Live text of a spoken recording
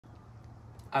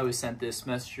I was sent this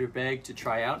messenger bag to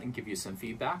try out and give you some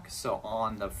feedback. So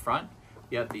on the front,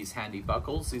 you have these handy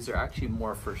buckles. These are actually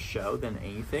more for show than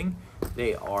anything.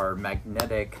 They are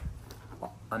magnetic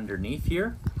underneath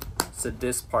here. So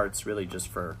this part's really just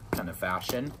for kind of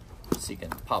fashion. So you can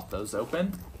pop those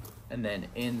open. And then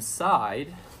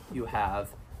inside, you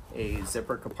have a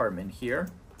zipper compartment here,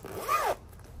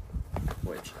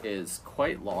 which is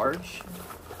quite large,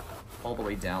 all the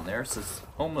way down there. So it's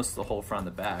almost the whole front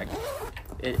of the bag.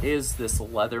 It is this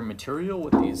leather material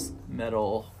with these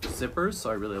metal zippers,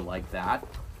 so I really like that.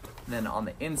 And then on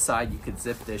the inside, you could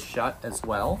zip this shut as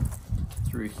well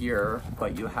through here,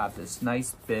 but you have this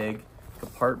nice big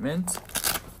compartment,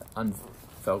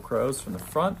 velcros from the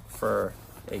front for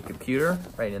a computer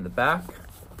right in the back.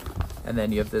 And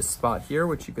then you have this spot here,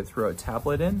 which you could throw a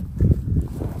tablet in,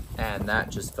 and that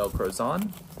just velcros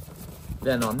on.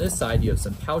 Then on this side, you have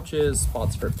some pouches,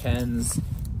 spots for pens,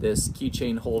 this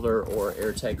keychain holder or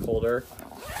AirTag holder,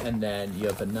 and then you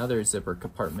have another zipper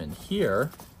compartment here.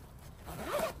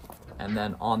 And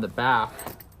then on the back,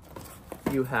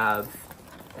 you have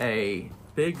a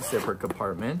big zipper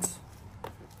compartment,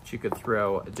 which you could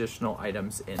throw additional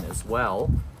items in as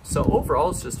well. So overall,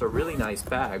 it's just a really nice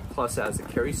bag, plus it has a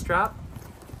carry strap,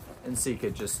 and so you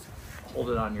could just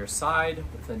hold it on your side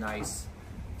with a nice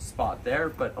spot there.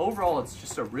 But overall, it's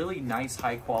just a really nice,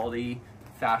 high quality,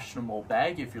 fashionable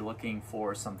bag. If you're looking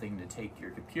for something to take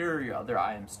your computer, your other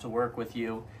items to work with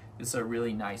you, it's a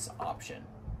really nice option.